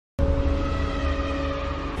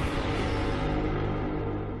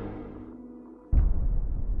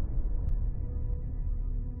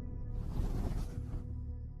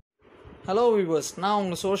Hello viewers, நான்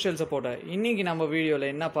உங்கள் social supporter. இன்றைக்கி நம்ம வீடியோவில்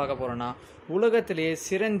என்ன பார்க்க போகிறோன்னா, உலகத்திலேயே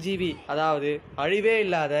சிரஞ்சீவி அதாவது அழிவே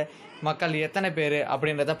இல்லாத மக்கள் எத்தனை பேர்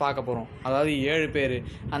அப்படின்றத பார்க்க போகிறோம். அதாவது 7 பேர்.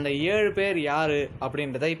 அந்த 7 பேர் யார்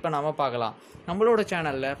அப்படின்றத இப்போ நம்ம பார்க்கலாம். நம்மளோட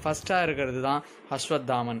சேனலில் ஃபஸ்ட்டாக இருக்கிறது தான்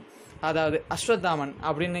அஸ்வத்தாமன். அதாவது அஸ்வத்தாமன்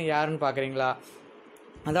அப்படின்னு யாருன்னு பார்க்குறீங்களா?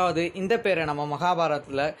 அதாவது இந்த பேரை நம்ம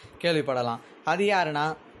மகாபாரதத்தில் கேள்விப்படலாம். அது யாருன்னா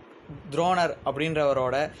துரோணர்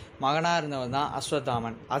அப்படின்றவரோட மகனாக இருந்தவன் தான்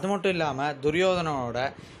அஸ்வத்தாமன். அது மட்டும் இல்லாமல் துரியோதனனோட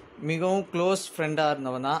மிகவும் க்ளோஸ் ஃப்ரெண்டாக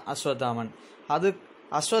இருந்தவன் தான் அஸ்வத்தாமன்.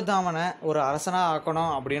 அஸ்வத்தாமனை ஒரு அரசனாக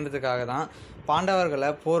ஆக்கணும் அப்படின்றதுக்காக தான்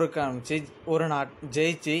பாண்டவர்களை போருக்கு அனுப்பிச்சு ஒரு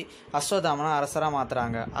ஜெயிச்சு அஸ்வத்தாமனை அரசராக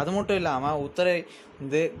மாற்றுறாங்க. அது மட்டும் இல்லாமல் உத்தரை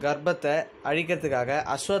கர்ப்பத்தை அழிக்கிறதுக்காக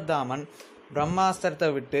அஸ்வத்தாமன் பிரம்மாஸ்திரத்தை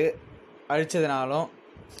விட்டு அழிச்சதுனாலும்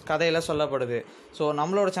கதையில் சொல்லப்படுது. ஸோ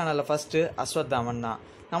நம்மளோட சேனலில் ஃபஸ்ட்டு அஸ்வத்தாமன் தான்.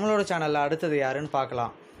 நம்மளோட சேனலில் அடுத்தது யாருன்னு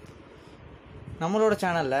பார்க்கலாம். நம்மளோட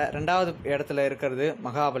சேனலில் 2வது இடத்துல இருக்கிறது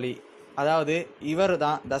மகாபலி. அதாவது இவர்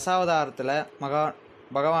தான் தசாவதாரத்தில்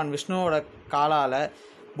பகவான் விஷ்ணுவோட காலால்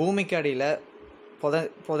பூமிக்கு அடியில்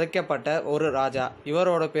புதைக்கப்பட்ட ஒரு ராஜா.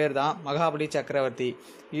 இவரோட பேர் தான் மகாபலி சக்கரவர்த்தி.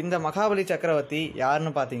 இந்த மகாபலி சக்கரவர்த்தி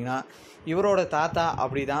யாருன்னு பார்த்தீங்கன்னா, இவரோட தாத்தா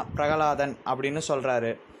அப்படி தான் பிரகலாதன் அப்படின்னு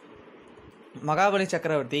சொல்கிறாரு. மகாபலி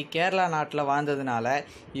சக்கரவர்த்தி கேரளா நாட்டில் வாழ்ந்ததுனால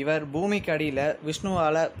இவர் பூமிக்கு அடியில்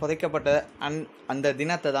விஷ்ணுவால் புதைக்கப்பட்ட அந்த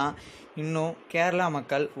தினத்தை தான் இன்னும் கேரளா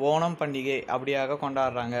மக்கள் ஓணம் பண்டிகை அப்படியாக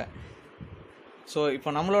கொண்டாடுறாங்க. ஸோ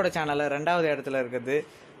இப்போ நம்மளோட சேனலில் 2வது இடத்துல இருக்கிறது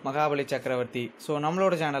மகாபலி சக்கரவர்த்தி. ஸோ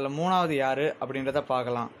நம்மளோட சேனலில் 3வது யார் அப்படின்றத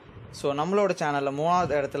பார்க்கலாம். ஸோ நம்மளோட சேனலில்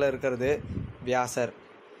 3வது இடத்துல இருக்கிறது வியாசர்.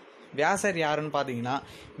 வியாசர் யாருன்னு பார்த்தீங்கன்னா,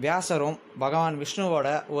 வியாசரும் பகவான் விஷ்ணுவோட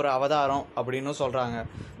ஒரு அவதாரம் அப்படின்னு சொல்கிறாங்க.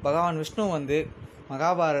 பகவான் விஷ்ணு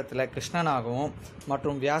மகாபாரதத்தில் கிருஷ்ணனாகவும்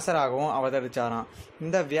மற்றும் வியாசராகவும் அவதரித்தாராம்.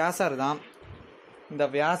 இந்த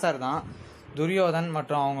வியாசர் தான் துரியோதன்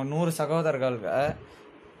மற்றும் அவங்க 100 சகோதரர்களை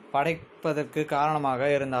படைப்பதற்கு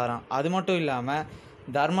காரணமாக இருந்தாராம். அது மட்டும் இல்லாமல்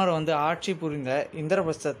தர்மர் ஆட்சி புரிந்த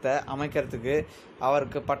இந்திரபிரஸ்தத்தை அமைக்கிறதுக்கு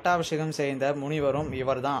அவருக்கு பட்டாபிஷேகம் செய்த முனிவரும்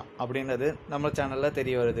இவர் தான் அப்படின்றது நம்ம சேனலில்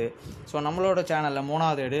தெரிய வருது. ஸோ நம்மளோட சேனலில்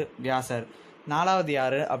 3வது இடம் வியாசர். 4வது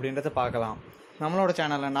யார் அப்படின்றத பார்க்கலாம். நம்மளோட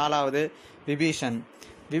சேனலில் 4வது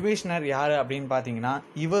விபீஷணர் யார் அப்படின்னு பார்த்தீங்கன்னா,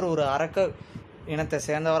 இவர் ஒரு அரக்க இனத்தை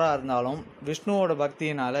சேர்ந்தவராக இருந்தாலும் விஷ்ணுவோட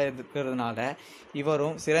பக்தியினால் இருக்கிறதுனால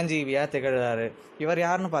இவரும் சிரஞ்சீவியாக திகழ்கிறாரு. இவர்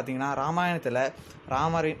யாருன்னு பார்த்தீங்கன்னா, ராமாயணத்தில்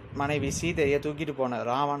ராமரின் மனைவி சீதையை தூக்கிட்டு போன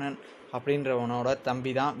ராவணன் அப்படின்றவனோட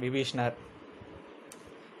தம்பி தான் விபீஷணர்.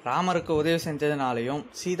 ராமருக்கு உதவி செஞ்சதுனாலையும்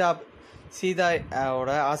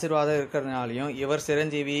சீதாவோட ஆசீர்வாதம் இருக்கிறதுனாலையும் இவர்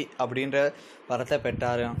சிரஞ்சீவி அப்படின்ற வரத்தை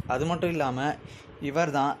பெற்றார். அது மட்டும் இல்லாமல்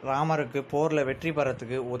இவர் தான் ராமருக்கு போரில் வெற்றி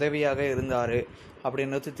பெறத்துக்கு உதவியாக இருந்தார்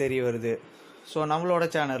அப்படின்றது தெரிய வருது. ஸோ நம்மளோட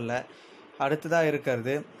சேனலில் அடுத்ததாக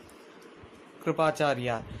இருக்கிறது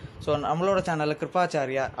கிருபாச்சாரியார். ஸோ நம்மளோட சேனலில்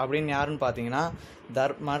கிருபாச்சாரியார் அப்படின்னு யாருன்னு பார்த்தீங்கன்னா,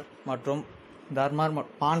 தர்மர்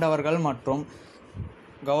பாண்டவர்கள் மற்றும்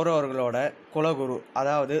கௌரவர்களோட குலகுரு,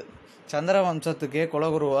 அதாவது சந்திர வம்சத்துக்கே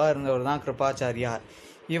குலகுருவாக இருந்தவர் தான் கிருபாச்சாரியார்.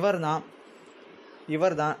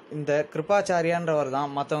 இவர் தான் இந்த கிருபாச்சாரியான்றவர் தான்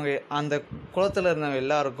மற்றவங்க அந்த குலத்தில் இருந்தவங்க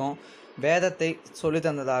எல்லாருக்கும் வேதத்தை சொல்லி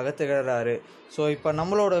தந்ததாக திகழ்கிறாரு. ஸோ இப்போ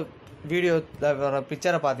நம்மளோட வீடியோவில் வர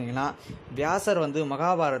பிக்சரை பார்த்தீங்கன்னா, வியாசர்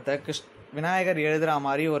மகாபாரதத்தை விநாயகர் எழுதுகிற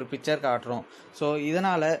மாதிரி ஒரு பிக்சர் காட்டுறோம். ஸோ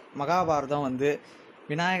இதனால் மகாபாரதம்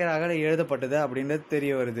விநாயகராக எழுதப்பட்டது அப்படின்றது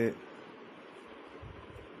தெரிய வருது.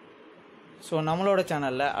 ஸோ நம்மளோட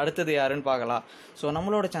சேனலில் அடுத்தது யாருன்னு பார்க்கலாம். ஸோ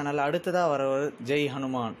நம்மளோட சேனலில் அடுத்ததாக வரவர் ஜெய்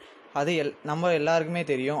ஹனுமான். அது நம்ம எல்லாருக்குமே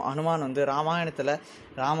தெரியும். ஹனுமான் ராமாயணத்தில்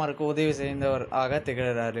ராமருக்கு உதவி செய்தவராக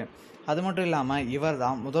திகழ்கிறாரு. அது மட்டும் இல்லாமல் இவர்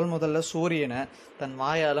தான் முதல்ல சூரியனை தன்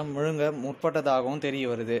வாயால் முழுங்க முற்பட்டதாகவும் தெரிய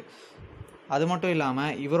வருது. அது மட்டும்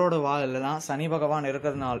இல்லாமல் இவரோட வாயில் தான் சனி பகவான்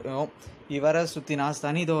இருக்கிறதுனாலும் இவரை சுற்றினா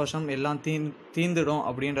சனி தோஷம் எல்லாம் தீந்துடும்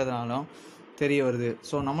அப்படின்றதுனாலும் தெரிய வருது.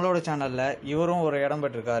 ஸோ நம்மளோட சேனலில் இவரும் ஒரு இடம்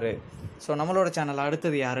பெற்றிருக்காரு. ஸோ நம்மளோட சேனலில்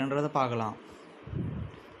அடுத்தது யாருன்றதை பார்க்கலாம்.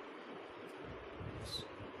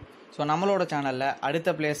 ஸோ நம்மளோட சேனலில் அடுத்த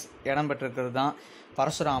பிளேஸ் இடம் பெற்றிருக்கிறது தான்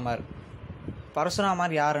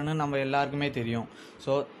பரசுராமர் யாருன்னு நம்ம எல்லாருக்குமே தெரியும்.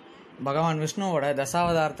 ஸோ பகவான் விஷ்ணுவோட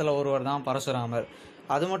தசாவதாரத்தில் ஒருவர் தான் பரசுராமர்.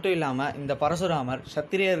 அது மட்டும் இல்லாமல் இந்த பரசுராமர்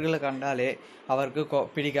சத்திரியர்களை கண்டாலே அவருக்கு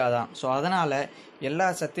பிடிக்காதான். ஸோ அதனால் எல்லா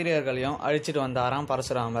சத்திரியர்களையும் அழிச்சிட்டு வந்தாராம்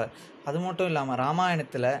பரசுராமர். அது மட்டும் இல்லாமல்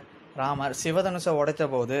ராமாயணத்தில் ராமர் சிவதனுசை உடைத்த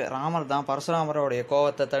போது ராமர் தான் பரசுராமரோடைய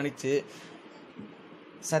கோபத்தை தணித்து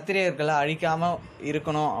சத்திரியர்களை அழிக்காமல்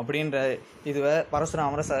இருக்கணும் அப்படின்ற இதுவை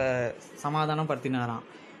பரசுராமரை சமாதானம் படுத்தினாராம்.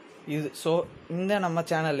 ஸோ இந்த நம்ம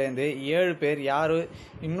சேனல்லேருந்து 7 பேர் யார்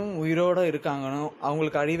இன்னும் உயிரோடு இருக்காங்கன்னு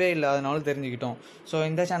அவங்களுக்கு அழிவே இல்லாதனாலும் தெரிஞ்சுக்கிட்டோம். ஸோ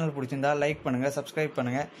இந்த சேனல் பிடிச்சிருந்தா லைக் பண்ணுங்கள், சப்ஸ்கிரைப்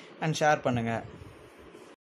பண்ணுங்கள் அண்ட் ஷேர் பண்ணுங்கள்.